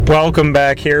Welcome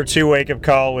back here to Wake Up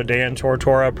Call with Dan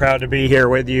Tortora. Proud to be here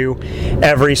with you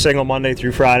every single Monday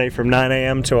through Friday from 9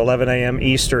 a.m. to 11 a.m.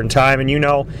 Eastern Time. And you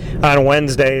know, on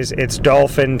Wednesdays, it's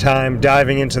Dolphin time,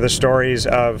 diving into the stories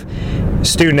of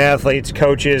student-athletes,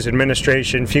 coaches,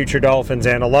 administration, future Dolphins,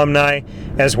 and alumni,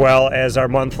 as well as our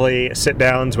monthly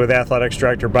sit-downs with Athletics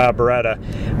Director Bob Beretta.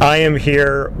 I am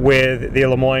here with the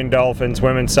LeMoyne Dolphins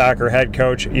women's soccer head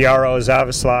coach, Jaro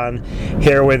Zawislan,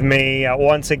 here with me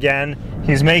once again.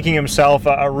 He's making himself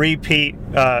a repeat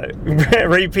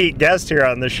guest here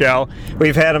on the show.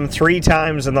 We've had him 3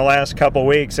 times in the last couple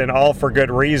weeks, and all for good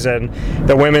reason.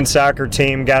 The women's soccer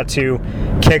team got to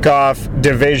kick off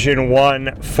Division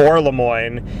I for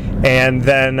LeMoyne, and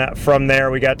then from there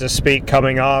we got to speak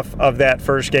coming off of that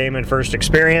first game and first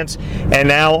experience. And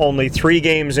now, only 3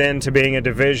 games into being a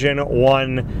Division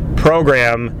I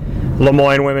program,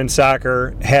 LeMoyne women's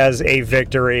soccer has a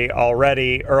victory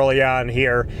already early on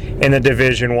here in the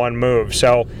Division I move.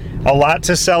 So a lot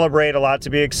to celebrate, a lot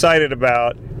to be excited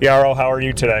about. Jaro, how are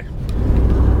you today?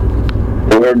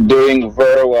 We're doing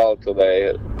very well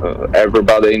today.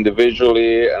 Everybody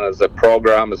individually and as a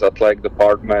program, as athletic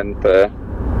department,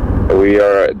 we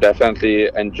are definitely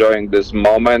enjoying this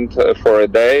moment for a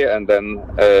day, and then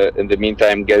in the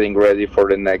meantime getting ready for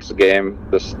the next game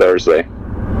this Thursday.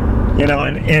 You know,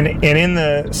 and in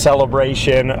the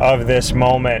celebration of this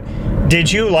moment,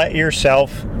 did you let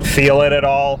yourself feel it at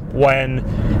all when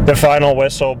the final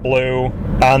whistle blew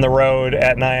on the road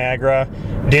at Niagara?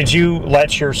 Did you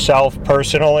let yourself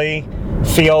personally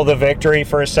feel the victory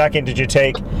for a second? Did you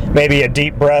take maybe a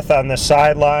deep breath on the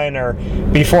sideline, or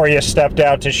before you stepped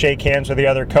out to shake hands with the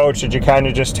other coach, did you kind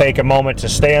of just take a moment to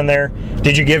stand there?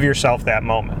 Did you give yourself that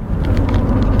moment?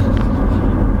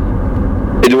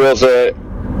 It was a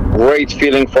great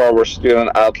feeling for our student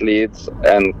athletes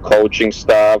and coaching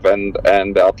staff and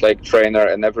the athletic trainer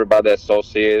and everybody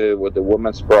associated with the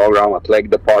women's program, athletic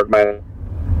department,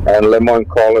 and LeMoyne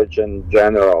College in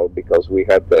general, because we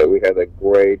had a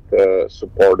great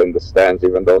support in the stands,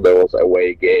 even though there was a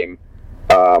away game.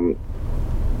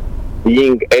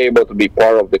 Being able to be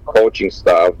part of the coaching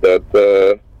staff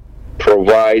that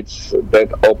provides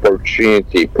that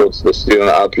opportunity, puts the student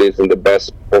athletes in the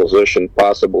best position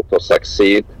possible to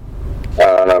succeed.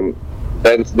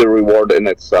 That's the reward in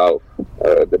itself.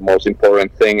 The most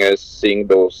important thing is seeing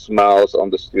those smiles on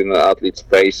the student athletes'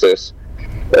 faces,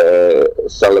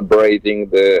 celebrating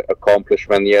the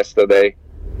accomplishment yesterday.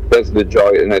 That's the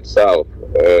joy in itself.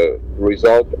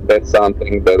 Result, that's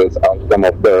something that is outcome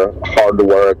of their hard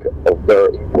work, of their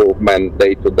improvement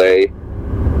day to day,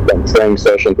 from training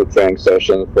session to training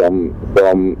session,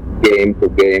 from game to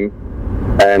game,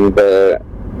 and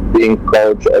being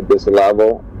coached at this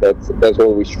level, that's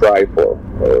what we strive for.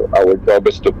 Our job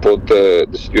is to put the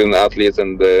student athletes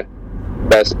in the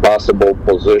best possible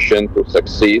position to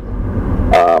succeed,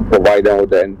 provide them with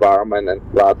the environment and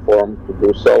platform to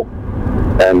do so,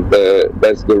 and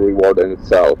that's the reward in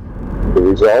itself. The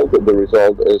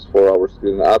result is for our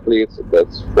student athletes,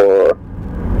 that's for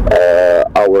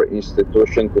our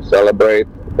institution to celebrate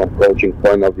from coaching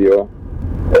point of view.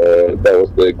 That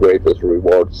was the greatest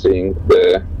reward, seeing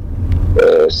the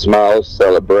smiles,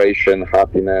 celebration,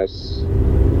 happiness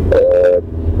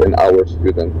in our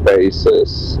student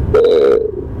faces,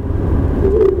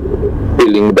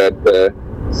 feeling that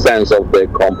sense of the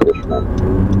accomplishment.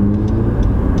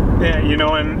 Yeah, you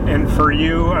know, and for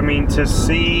you, I mean, to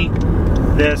see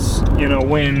this, you know,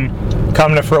 win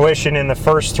come to fruition in the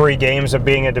first 3 games of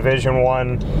being a Division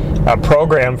I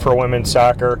program for women's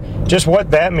soccer, just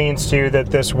what that means to you, that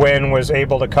this win was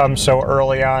able to come so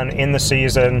early on in the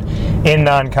season in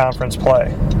non-conference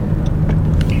play.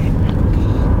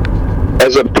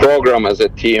 As a program, as a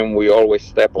team, we always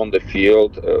step on the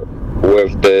field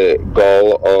with the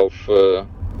goal of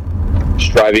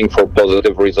striving for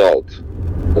positive results.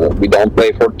 We don't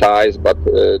play for ties, but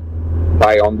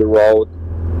tie on the road,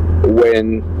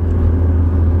 win.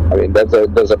 I mean, that's a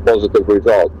positive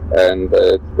result, and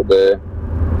for the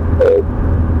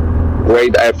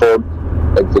great effort,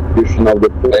 execution of the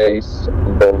plays,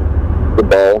 the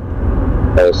ball,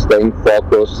 staying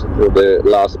focused through the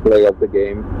last play of the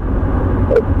game.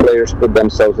 Players put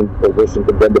themselves in position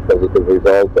to get the positive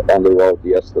result on the road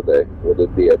yesterday. Would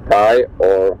it be a tie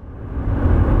or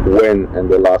win in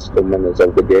the last 2 minutes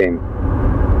of the game?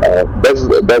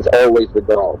 That's always the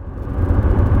goal.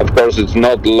 Of course, it's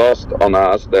not lost on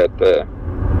us that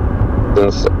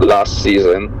since last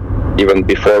season, even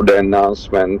before the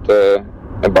announcement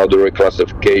about the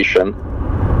reclassification,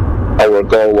 our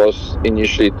goal was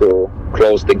initially to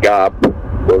close the gap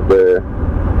with the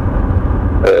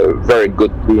very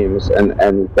good teams and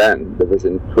N10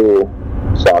 Division II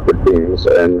soccer teams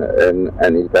in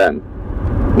an event.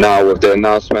 Now, with the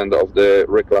announcement of the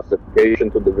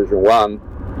reclassification to Division One,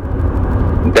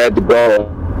 that goal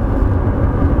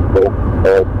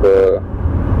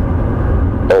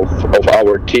of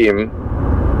our team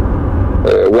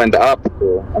went up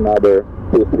to another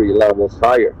 2-3 levels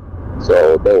higher.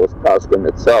 So that was task in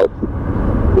itself.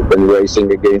 We've been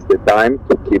racing against the time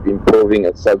to keep improving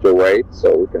at such a rate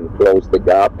so we can close the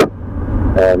gap.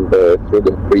 And through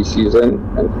the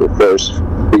preseason and through first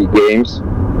 3 games,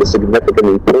 the significant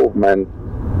improvement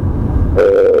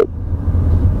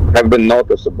have been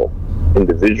noticeable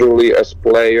individually as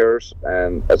players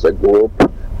and as a group.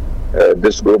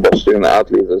 This group of student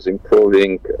athletes is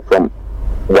improving from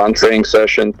one training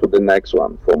session to the next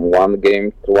one, from one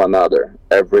game to another.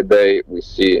 Every day we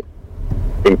see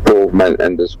improvement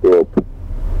in this group.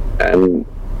 And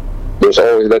there's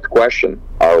always that question,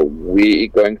 are we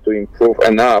going to improve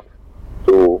enough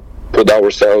to put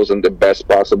ourselves in the best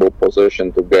possible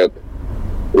position to get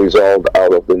result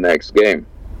out of the next game?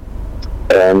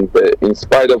 And in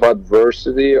spite of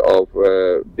adversity, of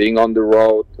being on the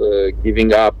road,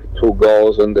 giving up 2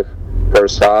 goals in the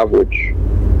first half, which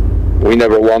we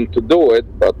never want to do it,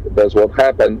 but that's what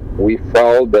happened. We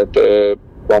felt that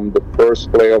from the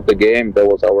first play of the game, that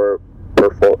was our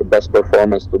best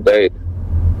performance to date.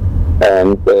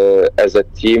 And as a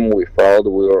team, we felt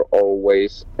we were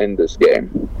always in this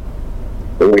game.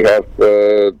 We have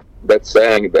that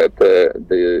saying that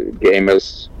the game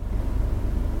is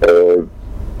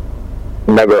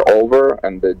never over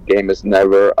and the game is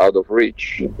never out of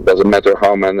reach. It doesn't matter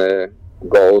how many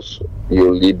goals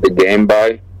you lead the game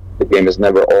by, the game is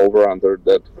never over until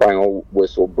that final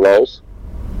whistle blows.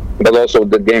 But also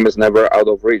the game is never out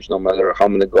of reach, no matter how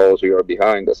many goals you are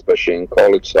behind, especially in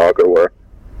college soccer where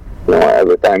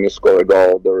every time you score a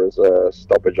goal there is a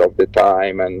stoppage of the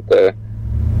time and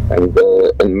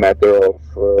in a matter of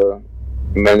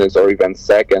minutes or even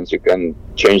seconds you can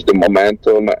change the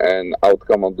momentum and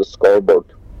outcome of the scoreboard.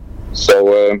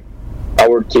 So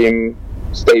our team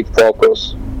stayed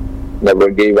focused, never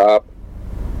gave up.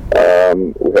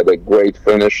 We had a great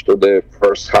finish to the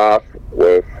first half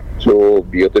with 2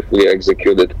 beautifully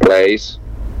executed plays,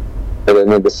 and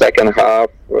then in the second half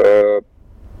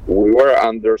we were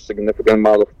under significant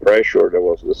amount of pressure. There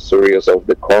was a series of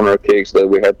the corner kicks that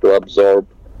we had to absorb.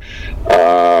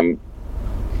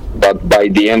 But by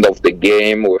the end of the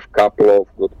game, with a couple of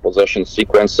good possession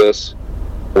sequences,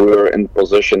 we were in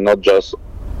position not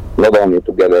only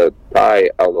to get a tie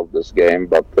out of this game,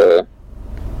 but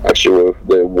actually with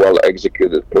the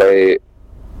well-executed play,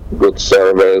 good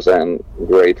service, and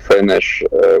great finish,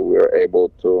 we were able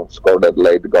to score that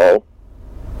late goal.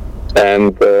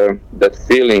 And that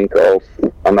feeling of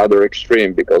another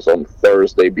extreme, because on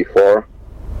Thursday before,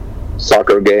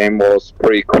 soccer game was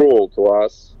pretty cruel to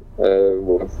us.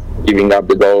 With giving up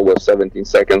the goal with 17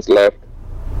 seconds left.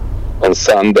 On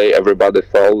Sunday, everybody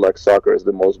felt like soccer is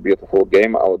the most beautiful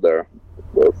game out there,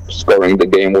 with scoring the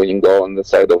game-winning goal on the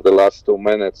side of the last 2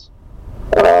 minutes.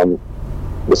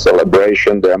 The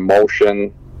celebration, the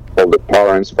emotion, all the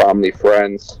parents, family,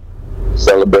 friends,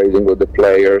 celebrating with the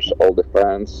players, all the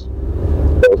fans.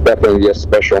 It was definitely a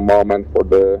special moment for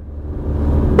the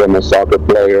women's soccer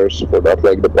players, for the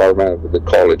athletic department, for the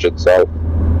college itself.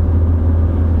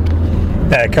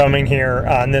 Coming here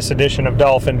on this edition of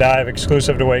Dolphin Dive,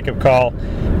 exclusive to Wake Up Call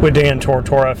with Dan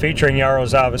Tortora, featuring Jaro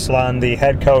Zawislan, the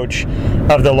head coach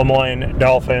of the LeMoyne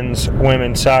Dolphins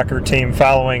women's soccer team,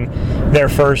 following their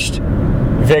first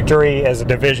victory as a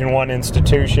Division I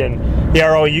institution.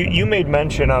 Jaro, you made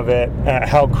mention of it,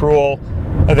 how cruel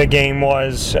the game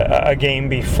was a game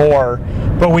before,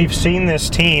 but we've seen this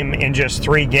team in just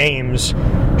 3 games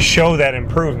show that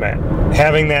improvement.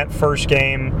 Having that first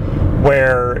game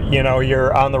where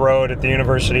you're on the road at the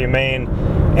University of Maine,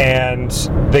 and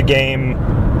the game,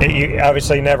 you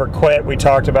obviously never quit. We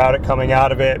talked about it coming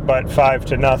out of it, but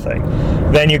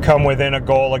 5-0. Then you come within a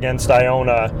goal against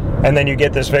Iona, and then you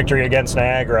get this victory against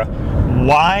Niagara.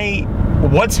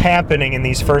 What's happening in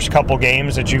these first couple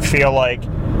games that you feel like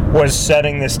was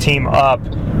setting this team up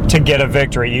to get a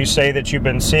victory? You say that you've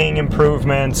been seeing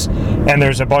improvements and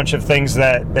there's a bunch of things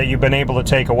that you've been able to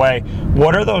take away.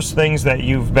 What are those things that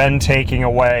you've been taking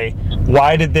away?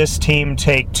 Why did this team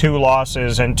take 2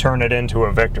 losses and turn it into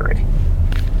a victory?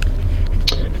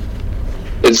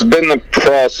 It's been a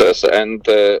process, and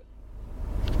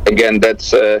again,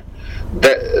 that's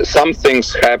some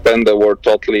things happened that were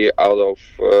totally out of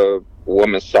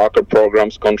women's soccer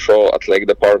programs control, athletic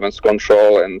department's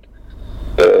control, and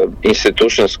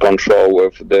institutions control,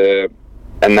 with the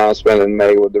announcement in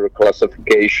May with the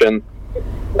reclassification.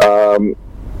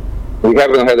 we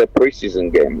haven't had a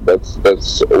preseason game.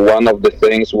 That's one of the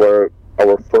things where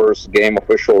our first game,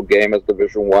 official game as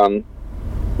Division One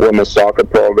women's soccer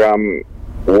program,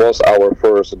 was our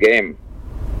first game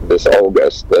this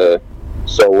August.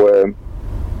 So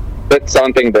that's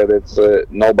something that it's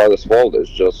nobody's fault. It's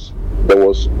just there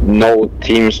was no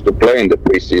teams to play in the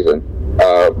preseason.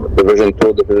 Division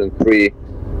 2, Division 3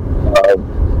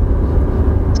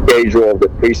 schedule of the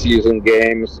preseason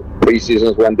games.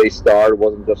 Preseasons, when they start,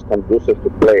 wasn't just conducive to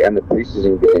play any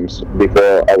preseason games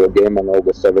before our game on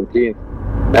August 17th.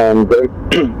 And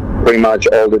pretty much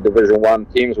all the Division 1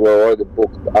 teams were already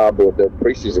booked up with their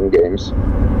preseason games.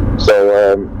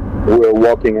 So we were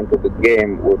walking into the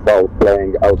game without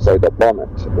playing outside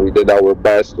opponent. We did our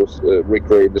best to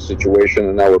recreate the situation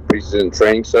in our preseason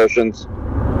training sessions.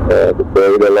 We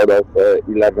played a lot of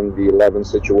 11v11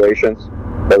 situations,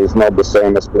 but it's not the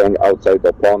same as playing outside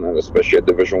opponent, especially at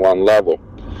Division 1 level.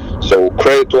 So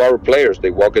credit to our players. They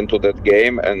walk into that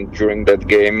game, and during that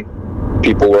game,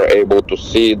 people were able to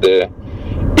see the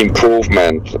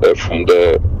improvement from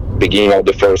the beginning of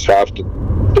the first half to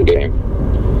the game.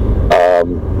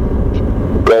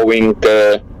 Going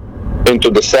into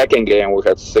the second game, we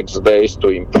had 6 days to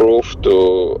improve,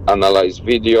 to analyze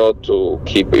video, to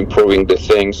keep improving the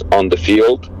things on the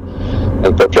field,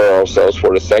 and prepare ourselves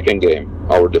for the second game.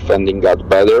 Our defending got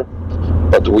better,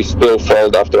 but we still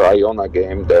felt after Iona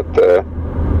game that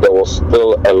there was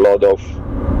still a lot of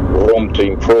room to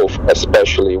improve,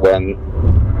 especially when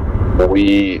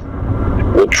we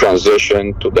would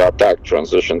transition to the attack,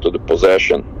 transition to the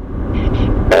possession.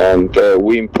 And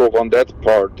we improved on that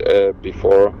part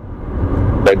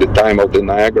by the time of the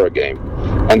Niagara game.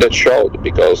 And that showed,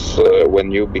 because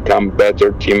when you become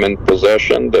better team in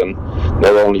possession, then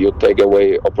not only you take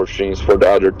away opportunities for the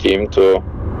other team to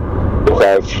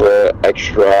have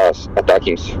extra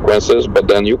attacking sequences, but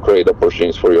then you create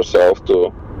opportunities for yourself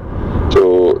to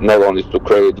not only to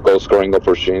create goal-scoring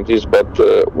opportunities, but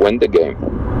win the game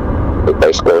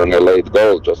by scoring a late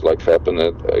goal, just like happened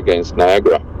against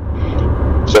Niagara.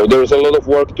 So there's a lot of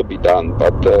work to be done,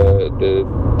 but the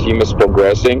team is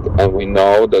progressing, and we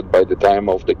know that by the time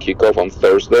of the kickoff on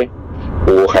Thursday,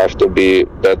 we will have to be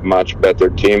that much better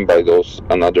team by those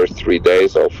another 3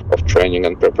 days of training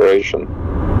and preparation.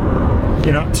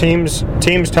 You know, teams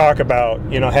talk about,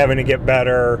 you know, having to get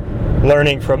better,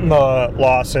 learning from the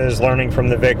losses, learning from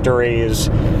the victories.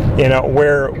 You know,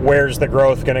 where's the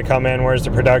growth going to come in? Where's the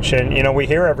production? You know, we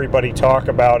hear everybody talk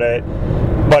about it,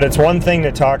 but it's one thing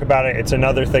to talk about it, it's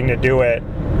another thing to do it.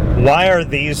 Why are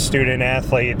these student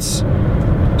athletes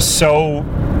so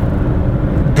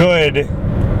good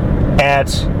at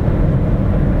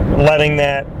letting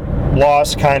that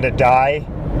loss kind of die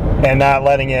and not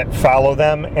letting it follow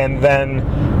them, and then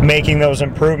making those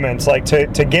improvements, like to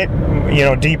get, you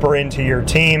know, deeper into your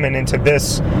team and into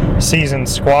this season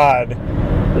squad?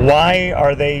 Why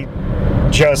are they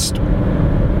just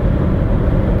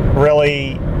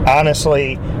really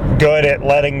honestly good at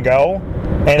letting go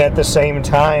and at the same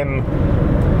time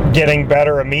getting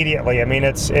better immediately? I mean,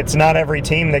 it's not every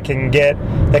team that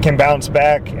can bounce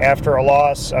back after a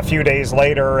loss a few days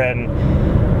later and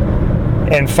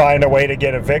find a way to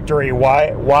get a victory.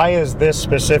 Why is this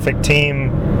specific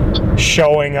team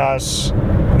showing us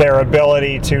their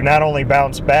ability to not only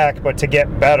bounce back but to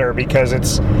get better? Because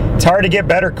it's hard to get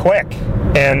better quick,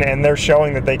 and they're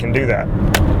showing that they can do that.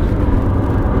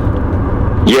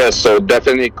 Yes, so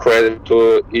definitely credit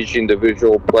to each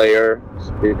individual player.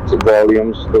 Speaks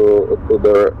volumes to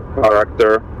their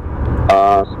character,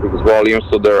 speaks volumes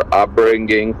to their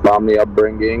upbringing, family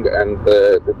upbringing, and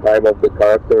the type of the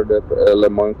character that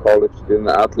LeMoyne College student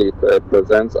athlete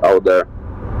presents out there.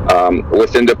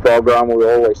 Within the program, we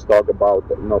always talk about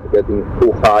not getting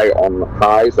too high on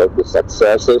highs of the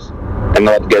successes and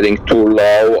not getting too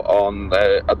low on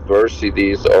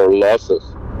adversities or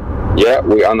losses. Yeah,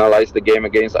 we analyzed the game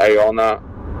against Iona.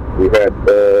 We had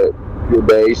a few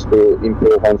days to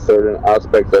improve on certain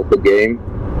aspects of the game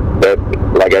that,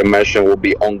 like I mentioned, will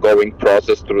be ongoing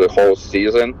process through the whole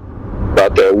season.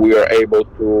 But we are able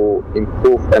to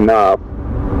improve enough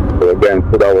to, again,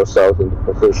 put ourselves in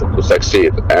the position to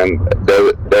succeed. And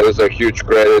there is a huge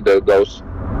credit that goes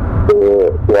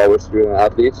to our student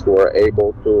athletes who are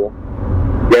able to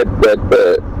get that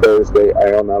Thursday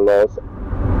Iona loss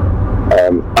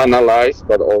analyzed,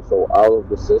 but also out of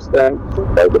the system.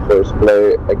 By the first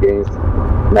play against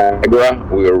Niagara,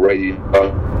 we are ready.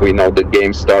 We know the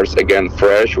game starts again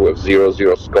fresh with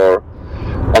 0-0 score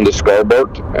on the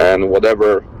scoreboard, and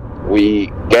whatever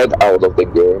we get out of the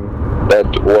game, that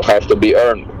will have to be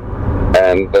earned.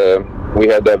 And we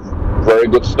had a very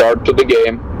good start to the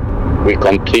game. We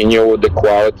continue with the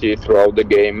quality throughout the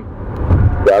game.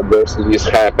 the adversities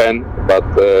happen, but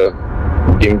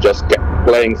team just kept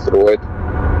playing through it.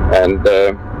 And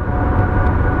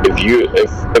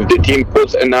if the team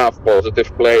puts enough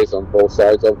positive plays on both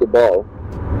sides of the ball,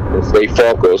 and stay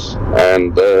focused,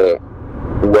 and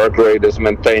work rate is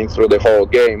maintained through the whole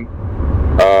game,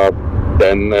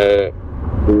 then the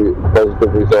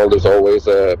positive result is always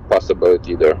a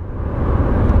possibility there.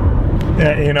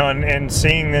 Yeah, and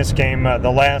seeing this game,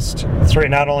 the last three,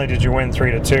 not only did you win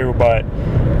 3-2, but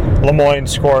LeMoyne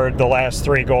scored the last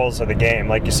 3 goals of the game.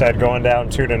 Like you said, going down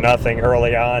 2-0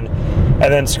 early on,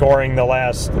 and then scoring the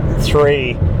last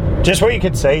 3. Just what you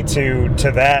could say to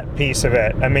that piece of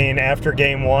it. I mean, after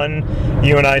game 1,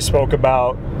 you and I spoke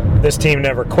about this team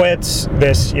never quits.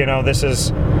 This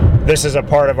is a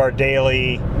part of our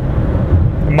daily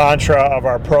mantra of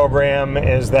our program,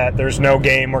 is that there's no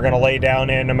game we're going to lay down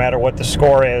in no matter what the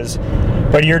score is.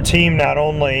 But your team not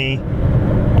only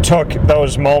took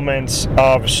those moments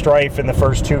of strife in the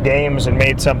first 2 games and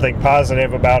made something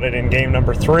positive about it in game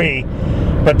number 3,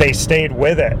 but they stayed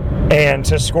with it. And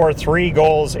to score 3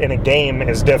 goals in a game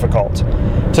is difficult.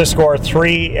 To score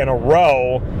 3 in a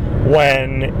row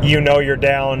when you're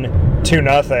down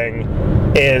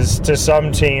 2-0 is, to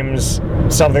some teams,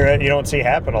 something that you don't see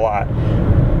happen a lot.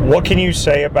 What can you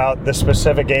say about the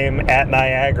specific game at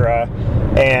Niagara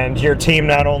and your team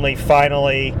not only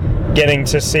finally getting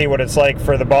to see what it's like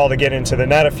for the ball to get into the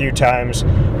net a few times,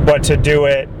 but to do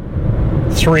it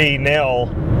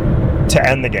 3-0 to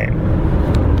end the game?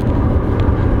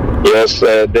 Yes,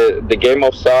 the game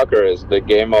of soccer is the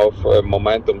game of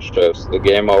momentum shifts, the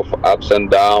game of ups and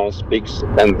downs, peaks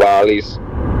and valleys,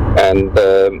 and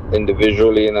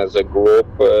individually and as a group,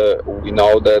 we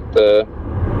know that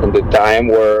in the time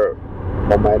where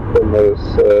momentum is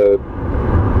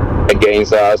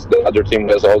against us, the other team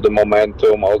has all the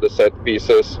momentum, all the set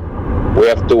pieces. We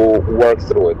have to work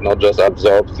through it, not just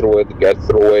absorb through it, get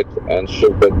through it, and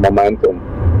shift that momentum.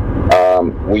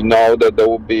 We know that there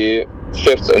will be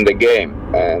shifts in the game,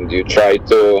 and you try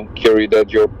to carry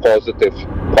that your positive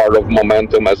part of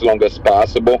momentum as long as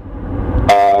possible.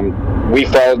 We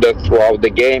felt that throughout the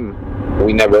game,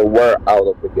 we never were out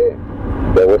of the game.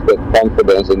 There was that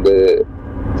confidence in the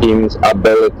team's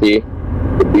ability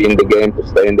to be in the game, to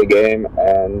stay in the game,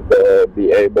 and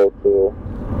be able to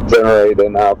generate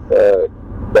enough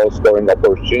goal-scoring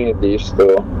opportunities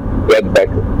to get back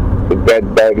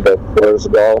that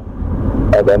first goal.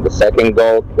 And then the second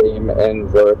goal came in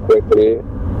very quickly.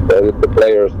 The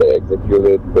players, they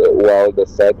executed well the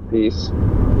set piece.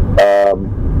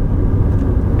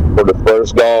 For the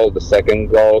first goal, the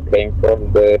second goal came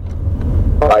from the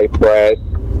high press,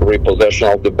 repossession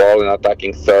of the ball in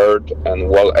attacking third, and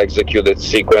well-executed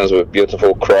sequence with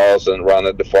beautiful cross and run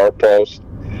at the far post.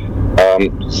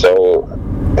 So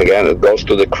again, it goes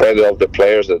to the credit of the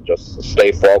players that just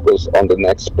stay focused on the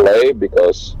next play,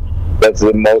 because that's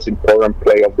the most important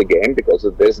play of the game, because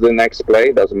it is the next play.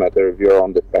 It doesn't matter if you're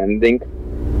on defending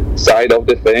side of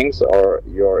the things or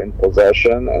you're in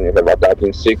possession and you have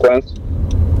attacking sequence.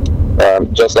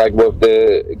 Just like with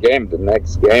the game, the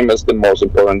next game is the most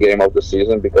important game of the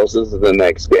season, because this is the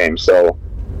next game. So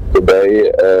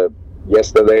today,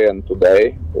 yesterday and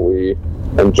today, we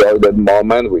enjoyed that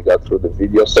moment. We got through the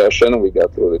video session, we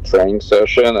got through the training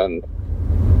session, and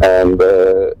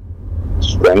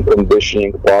strength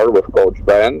conditioning part with Coach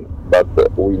Ben. But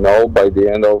we know by the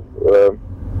end of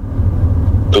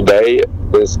today,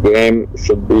 this game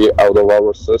should be out of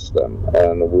our system,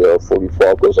 and we are fully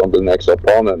focused on the next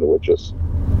opponent, which is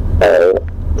a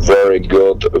very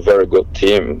good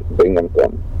team,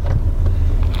 Binghamton.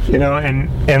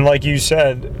 And like you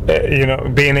said,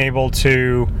 being able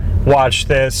to watch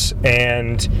this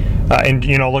and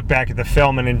look back at the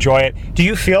film and enjoy it. Do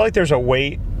you feel like there's a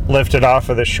weight lifted off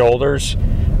of the shoulders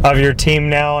of your team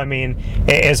now? I mean,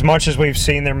 as much as we've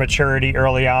seen their maturity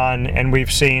early on, and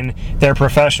we've seen their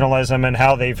professionalism and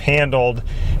how they've handled,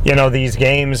 these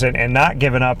games and not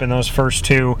given up in those first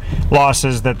 2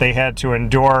 losses that they had to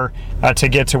endure to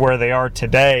get to where they are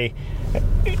today.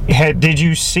 Did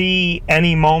you see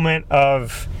any moment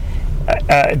of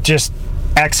just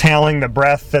exhaling the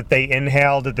breath that they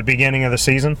inhaled at the beginning of the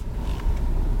season?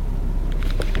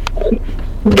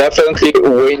 Definitely,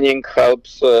 winning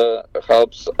helps a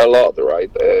lot,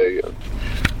 right?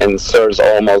 And serves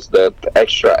almost that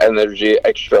extra energy,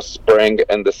 extra spring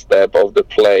in the step of the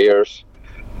players.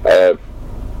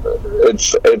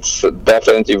 It's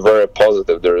definitely very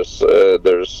positive. There's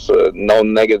no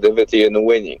negativity in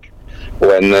winning.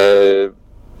 When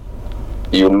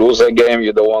you lose a game,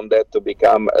 you don't want that to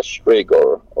become a streak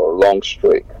or long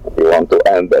streak. You want to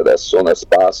end that as soon as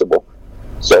possible.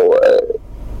 So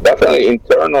definitely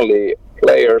internally,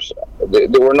 players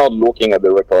they were not looking at the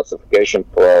reclassification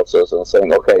process and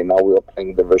saying, okay, now we are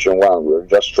playing Division One. We're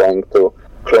just trying to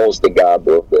close the gap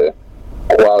with the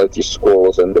quality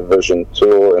schools in Division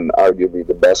Two and arguably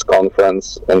the best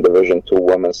conference in Division Two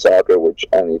women's soccer, which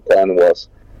NE10 was.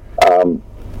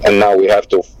 And now we have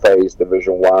to face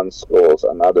Division One schools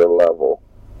another level.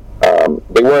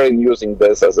 They weren't using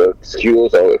this as an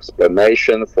excuse or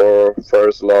explanation for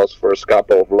first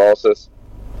couple of losses,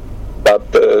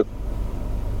 but to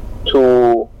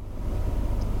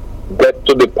get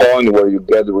to the point where you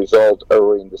get the result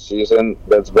early in the season,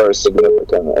 that's very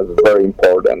significant and very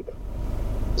important.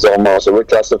 It's almost a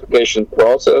reclassification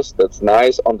process. That's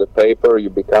nice on the paper. You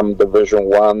become Division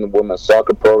One women's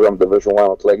soccer program, Division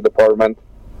One athletic department.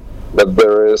 But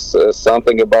there is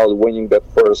something about winning that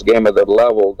first game at that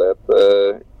level that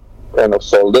kind of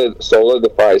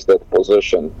solidifies that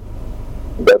position,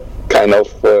 that kind of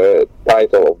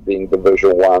title of being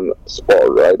Division One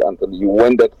sport, right? Until you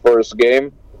win that first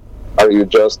game, are you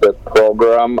just that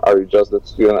program? Are you just that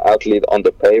student athlete on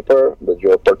the paper that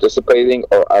you're participating,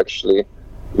 or actually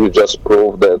you just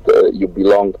prove that you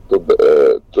belong to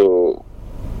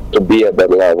be at that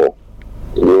level?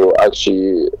 You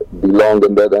actually belong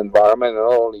in that environment, and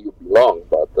not only you belong,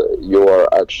 but you are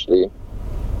actually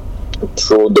a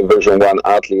true Division One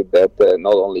athlete that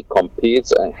not only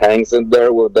competes and hangs in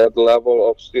there with that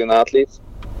level of student athletes,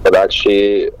 but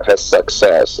actually has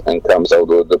success and comes out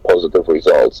with the positive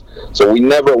results. So we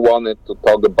never wanted to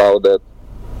talk about that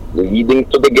leading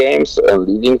to the games and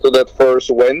leading to that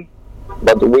first win,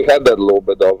 but we had that little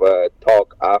bit of a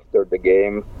talk after the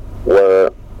game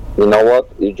where, you know what,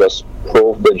 you just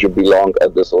prove that you belong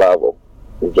at this level.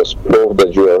 You just prove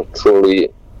that you are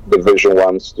truly Division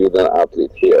One student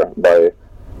athlete here by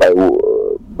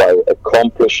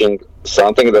accomplishing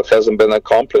something that hasn't been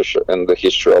accomplished in the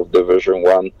history of Division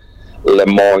One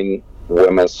LeMoyne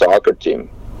women's soccer team,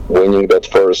 winning that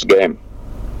first game.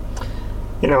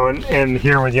 You know, and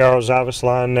here with Jaro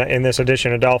Zawislan in this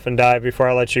edition of Dolphin Dive, before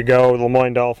I let you go,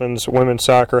 LeMoyne Dolphins women's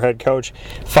soccer head coach,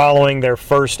 following their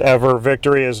first ever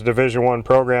victory as a Division I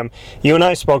program. You and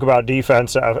I spoke about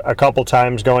defense a couple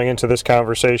times going into this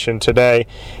conversation today,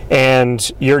 and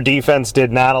your defense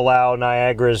did not allow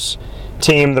Niagara's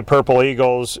team, the Purple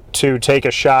Eagles, to take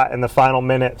a shot in the final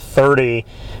minute 30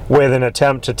 with an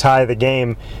attempt to tie the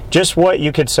game. Just what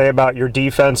you could say about your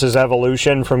defense's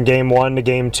evolution from game 1 to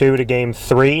game 2 to game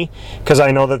 3, because I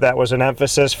know that was an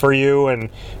emphasis for you and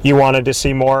you wanted to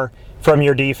see more from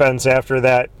your defense after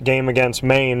that game against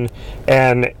Maine,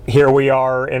 and here we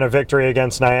are in a victory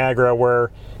against Niagara where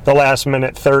the last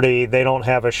minute 30 they don't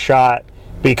have a shot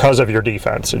because of your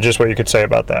defense. Just what you could say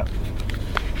about that.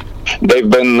 There've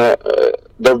been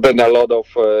a lot of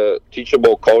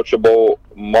teachable, coachable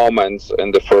moments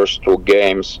in the first two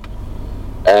games,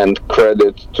 and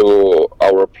credit to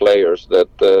our players that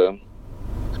the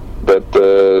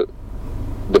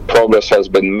progress has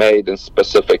been made in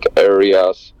specific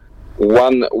areas.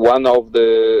 One of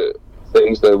the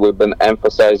things that we've been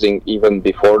emphasizing even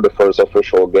before the first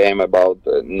official game about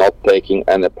not taking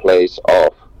any plays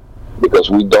off, because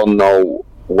we don't know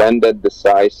when that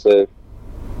decisive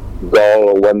goal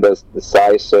or when this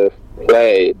decisive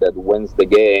play that wins the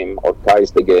game or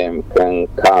ties the game can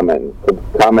come in. Could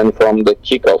come in from the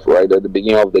kickoff right at the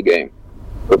beginning of the game.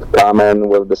 Could come in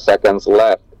with the seconds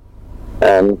left.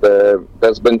 And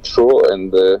that's been true in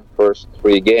the first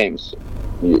three games.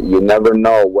 You never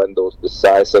know when those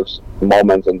decisive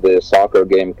moments in the soccer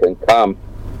game can come.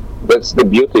 That's the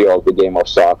beauty of the game of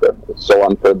soccer. It's so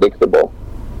unpredictable.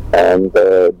 And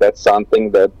that's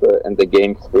something that in the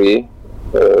game 3,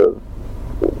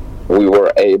 we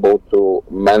were able to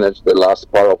manage the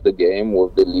last part of the game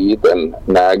with the lead and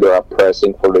Niagara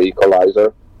pressing for the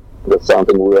equalizer. That's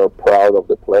something we are proud of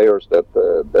the players, that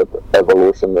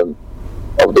evolution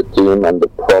of the team and the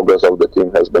progress of the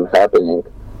team has been happening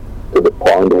to the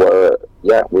point where,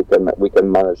 yeah, we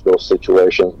can manage those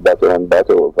situations better and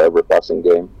better with every passing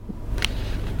game.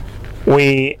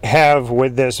 We have,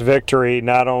 with this victory,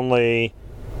 not only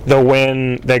the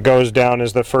win that goes down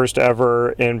as the first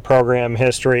ever in program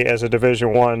history as a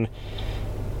Division I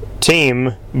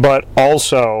team, but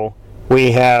also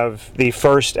we have the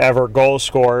first ever goal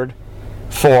scored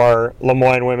for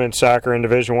LeMoyne women's soccer in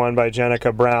Division I by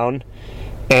Jenica Brown,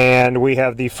 and we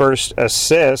have the first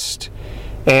assist,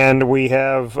 and we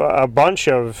have a bunch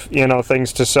of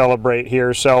things to celebrate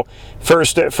here. So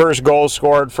first goal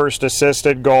scored, first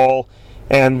assisted goal,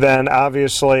 and then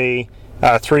obviously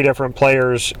 3 different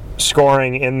players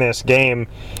scoring in this game.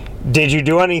 Did you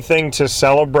do anything to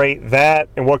celebrate that?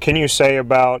 And what can you say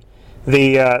about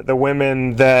the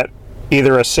women that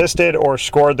either assisted or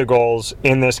scored the goals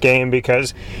in this game,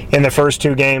 because in the first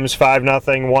two games, 5-0,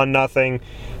 1-0,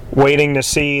 waiting to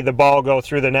see the ball go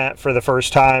through the net for the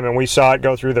first time, and we saw it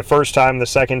go through the first time, the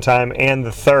second time, and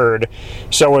the third.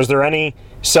 So was there any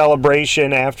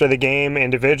celebration after the game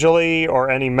individually, or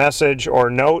any message or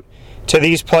note to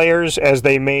these players as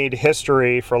they made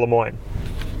history for LeMoyne?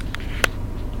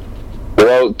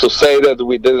 Well, to say that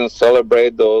we didn't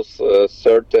celebrate those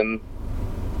certain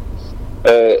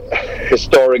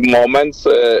historic moments,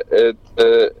 it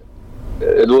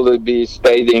would be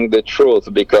stating the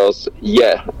truth, because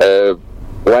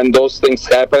when those things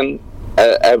happen,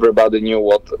 everybody knew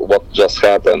what just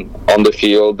happened on the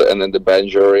field and in the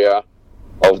bench area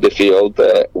of the field.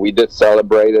 We did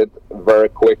celebrate it very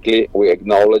quickly. We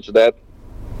acknowledged that.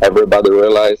 Everybody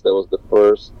realized that was the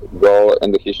first goal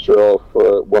in the history of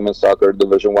women's soccer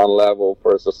Division I level,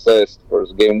 first assist,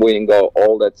 first game-winning goal,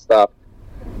 all that stuff.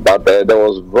 But that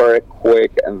was very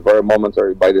quick and very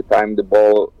momentary. By the time the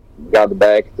ball got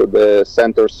back to the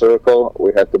center circle,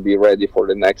 we had to be ready for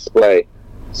the next play.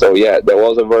 So there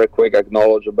was a very quick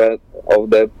acknowledgement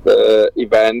of that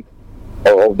event,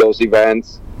 or of those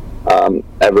events.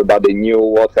 Everybody knew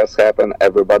what has happened,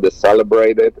 everybody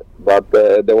celebrated, but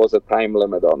there was a time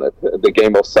limit on it. The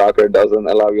game of soccer doesn't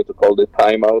allow you to call the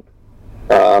timeout.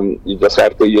 You just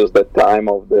have to use the time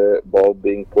of the ball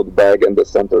being put back in the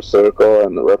center circle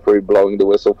and the referee blowing the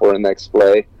whistle for the next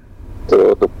play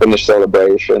to finish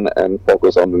celebration and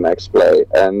focus on the next play.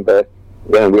 And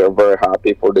then we are very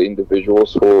happy for the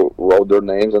individuals who wrote their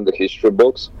names in the history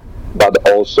books, but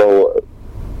also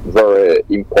very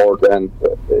important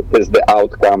is the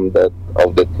outcome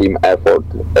of the team effort.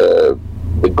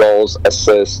 The goals,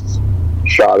 assists,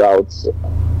 shoutouts,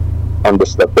 and the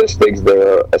statistics,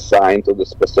 they're assigned to the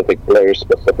specific players,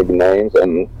 specific names,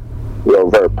 and we are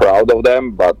very proud of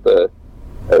them, but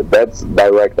that's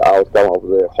direct outcome of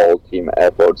the whole team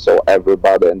effort. So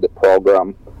everybody in the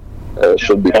program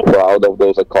should be proud of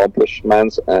those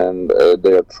accomplishments, and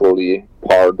they are truly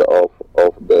part of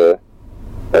the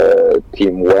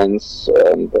team wins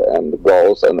and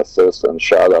goals and assists and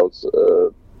shoutouts.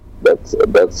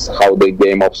 That's how the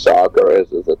game of soccer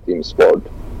is a team sport.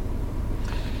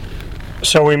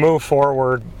 So we move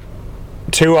forward.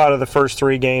 2 out of the first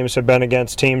 3 games have been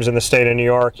against teams in the state of New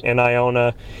York, in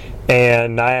Iona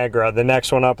and Niagara. The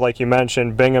next one up, like you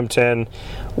mentioned, Binghamton.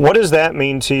 What does that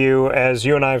mean to you, as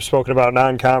you and I have spoken about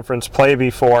non-conference play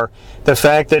before, the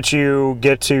fact that you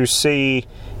get to see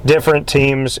different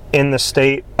teams in the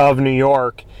state of New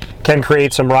York can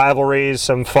create some rivalries,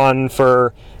 some fun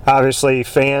for obviously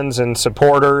fans and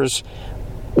supporters?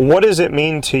 What does it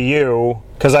mean to you?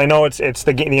 Because I know it's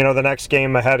the the next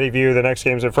game ahead of you, the next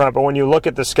game's in front. But when you look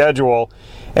at the schedule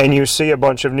and you see a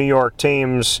bunch of New York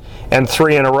teams, and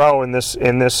 3 in a row in this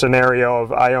scenario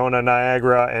of Iona,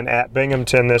 Niagara, and at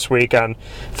Binghamton this week on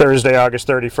Thursday, August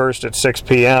 31st at 6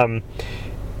 p.m.,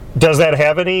 does that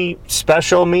have any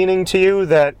special meaning to you,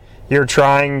 that you're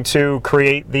trying to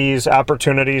create these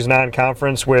opportunities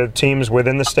non-conference with teams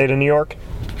within the state of New York?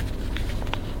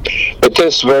 It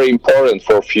is very important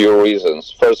for a few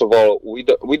reasons. First of all, we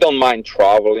don't mind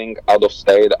traveling out of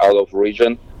state, out of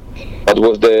region, but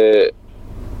with the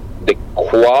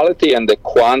quality and the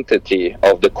quantity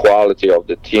of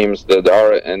the teams that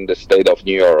are in the state of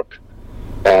New York,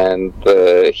 and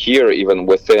here even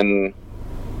within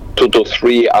 2 to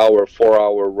 3 hour, 4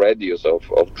 hour radius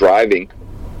of driving,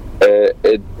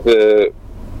 it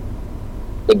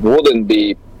wouldn't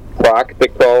be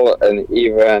practical and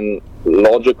even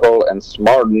logical and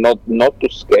smart not to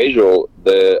schedule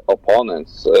the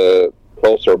opponents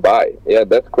closer by.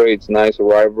 That creates nice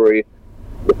rivalry.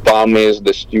 The families,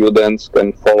 the students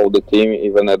can follow the team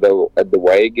even at the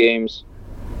away games.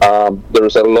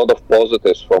 There's a lot of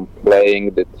positives from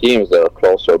playing the teams that are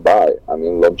closer by. I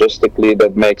mean, logistically,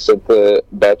 that makes it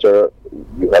better.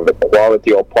 You have a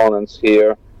quality opponents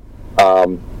here.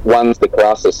 Once the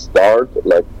classes start,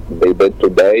 like they did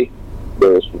today,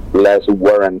 there's less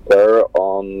wear and tear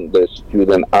on the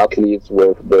student athletes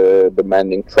with the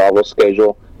demanding travel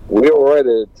schedule. We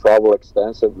already travel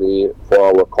extensively for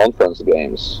our conference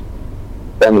games.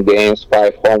 10 games,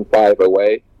 5 home, 5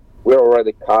 away. We're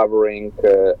already covering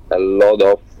a lot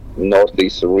of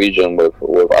Northeast region with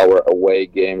our away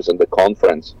games in the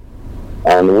conference.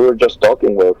 And we were just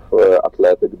talking with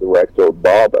athletic director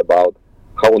Bob about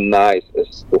how nice it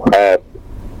is to have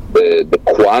the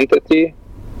quantity,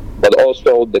 but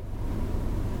also the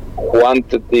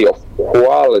quantity of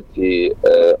quality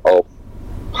of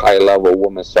high-level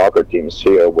women's soccer teams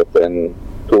here within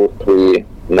 2, 3,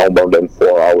 no more than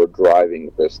 4-hour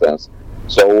driving distance.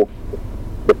 So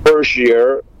the first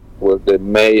year with the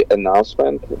May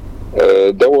announcement,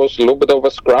 there was a little bit of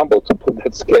a scramble to put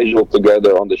that schedule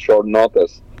together on the short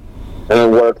notice, and it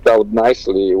worked out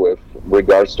nicely with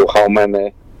regards to how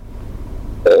many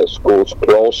schools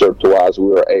closer to us we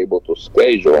were able to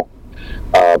schedule.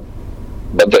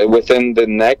 But within the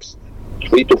next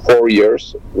 3 to 4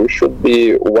 years, we should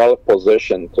be well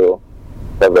positioned to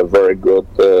have a very good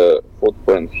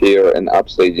footprint here in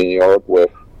upstate New York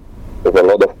with a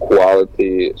lot of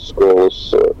quality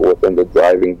schools within the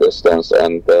driving distance,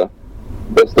 and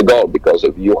that's the goal, because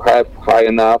if you have high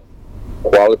enough,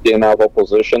 quality enough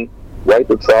opposition, why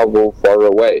to travel far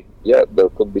away? Yeah, there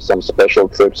could be some special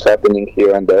trips happening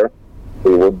here and there.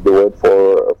 We would do it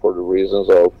for the reasons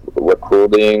of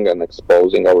recruiting and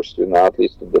exposing our student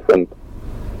athletes to different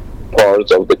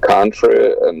parts of the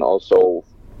country, and also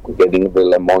getting the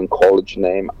LeMoyne College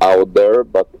name out there.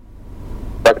 But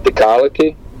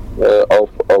practicality of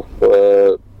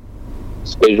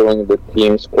scheduling the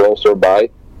teams closer by,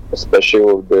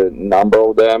 especially with the number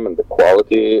of them and the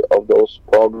quality of those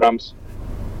programs,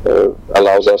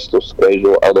 allows us to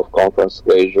schedule out of conference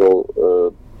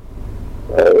schedule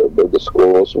the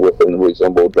schools within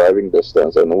reasonable driving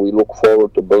distance, and we look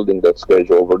forward to building that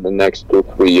schedule over the next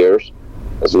 2-3 years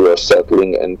as we are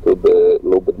settling into the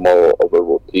little bit more of a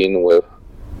routine with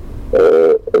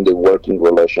and the working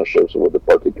relationships with the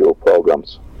particular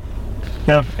programs.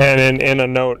 Yeah, and in a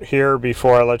note here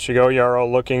before I let you go,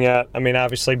 Jaro, looking at,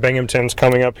 obviously Binghamton's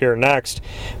coming up here next,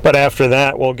 but after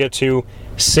that we'll get to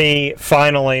see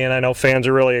finally, and I know fans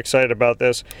are really excited about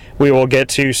this, we will get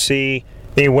to see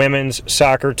the women's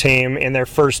soccer team in their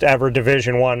first ever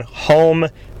Division I home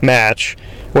match,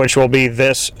 which will be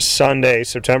this Sunday,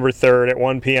 September 3rd at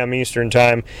 1 p.m. Eastern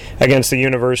Time against the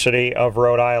University of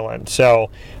Rhode Island. So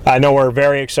I know we're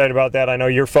very excited about that. I know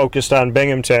you're focused on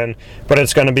Binghamton, but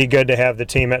it's going to be good to have the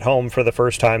team at home for the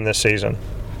first time this season.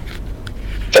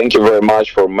 Thank you very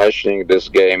much for mentioning this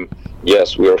game.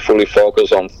 Yes, we are fully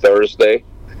focused on Thursday.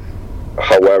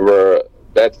 However,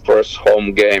 that first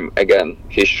home game, again,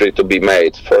 history to be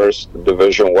made. First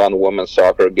Division I women's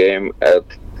soccer game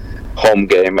home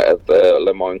game at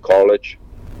LeMoyne College.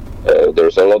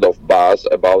 There's a lot of buzz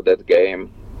about that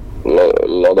game. A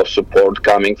lot of support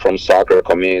coming from soccer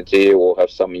community. We'll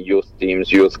have some youth teams,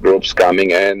 youth groups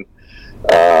coming in.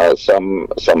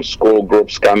 Some school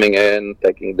groups coming in,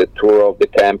 taking the tour of the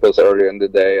campus earlier in the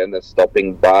day, and then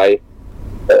stopping by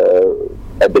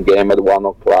at the game at 1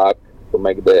 o'clock to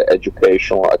make the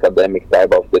educational, academic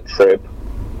type of the trip.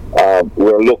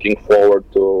 We're looking forward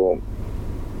to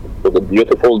the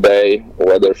beautiful day.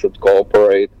 Weather should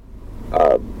cooperate.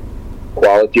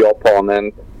 Quality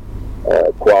opponent,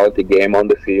 quality game on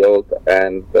the field,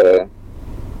 and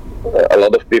a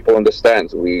lot of people in the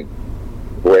stands. We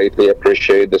greatly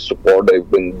appreciate the support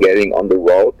they've been getting on the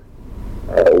road.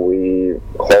 We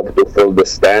hope to fill the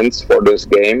stands for this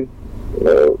game.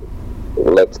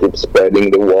 Let's keep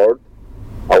spreading the word.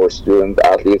 Our student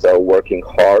athletes are working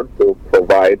hard to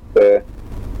provide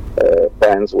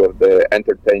fans with the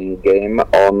entertaining game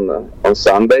on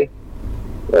Sunday.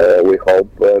 We hope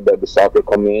that the soccer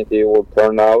community will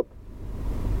turn out.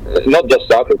 Not just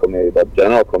soccer community, but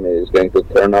general community is going to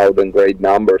turn out in great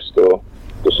numbers to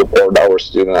support our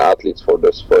student athletes for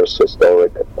this first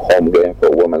historic home game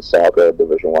for women's soccer at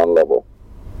Division I level.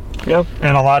 Yep,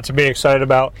 and a lot to be excited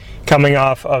about coming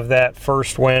off of that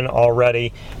first win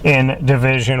already in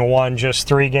Division I, just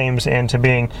 3 games into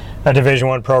being a Division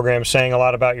I program, saying a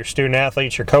lot about your student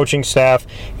athletes, your coaching staff,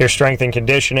 your strength and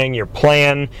conditioning, your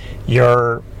plan,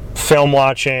 your film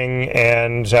watching,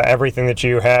 and everything that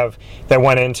you have that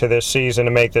went into this season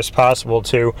to make this possible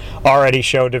to already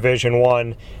show Division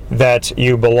I that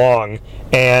you belong.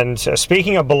 And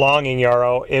speaking of belonging,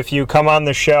 Jaro, if you come on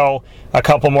the show a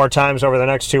couple more times over the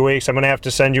next 2 weeks, I'm going to have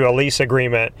to send you a lease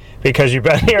agreement because you've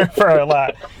been here for a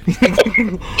lot.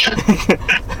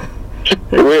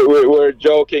 We're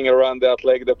joking around the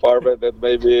athletic department that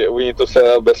maybe we need to set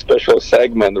up a special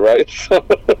segment, right?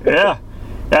 Yeah,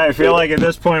 I feel like at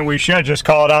this point we should just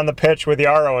call it On the Pitch with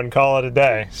Jaro and call it a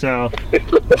day. So.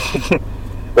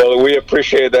 Well, we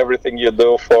appreciate everything you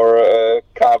do for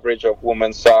coverage of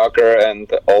women's soccer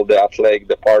and all the athletic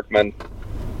department,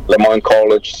 LeMoyne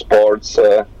College sports.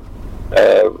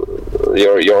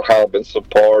 Your help and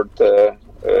support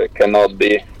cannot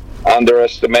be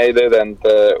underestimated, and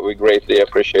we greatly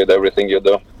appreciate everything you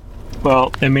do.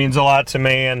 Well, it means a lot to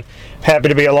me, and happy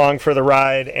to be along for the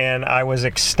ride, and I was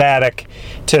ecstatic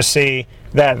to see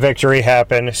that victory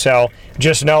happen. So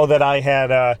just know that I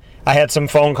had some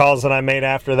phone calls that I made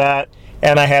after that,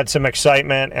 and I had some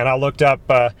excitement, and I looked up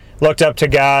to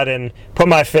God and put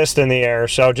my fist in the air.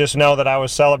 So just know that I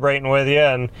was celebrating with you,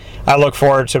 and I look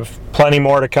forward to plenty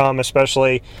more to come,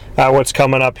 especially what's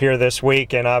coming up here this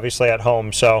week and obviously at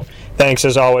home. So thanks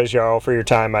as always, Jaro, for your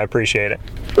time. I appreciate it.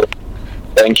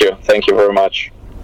 Thank you very much.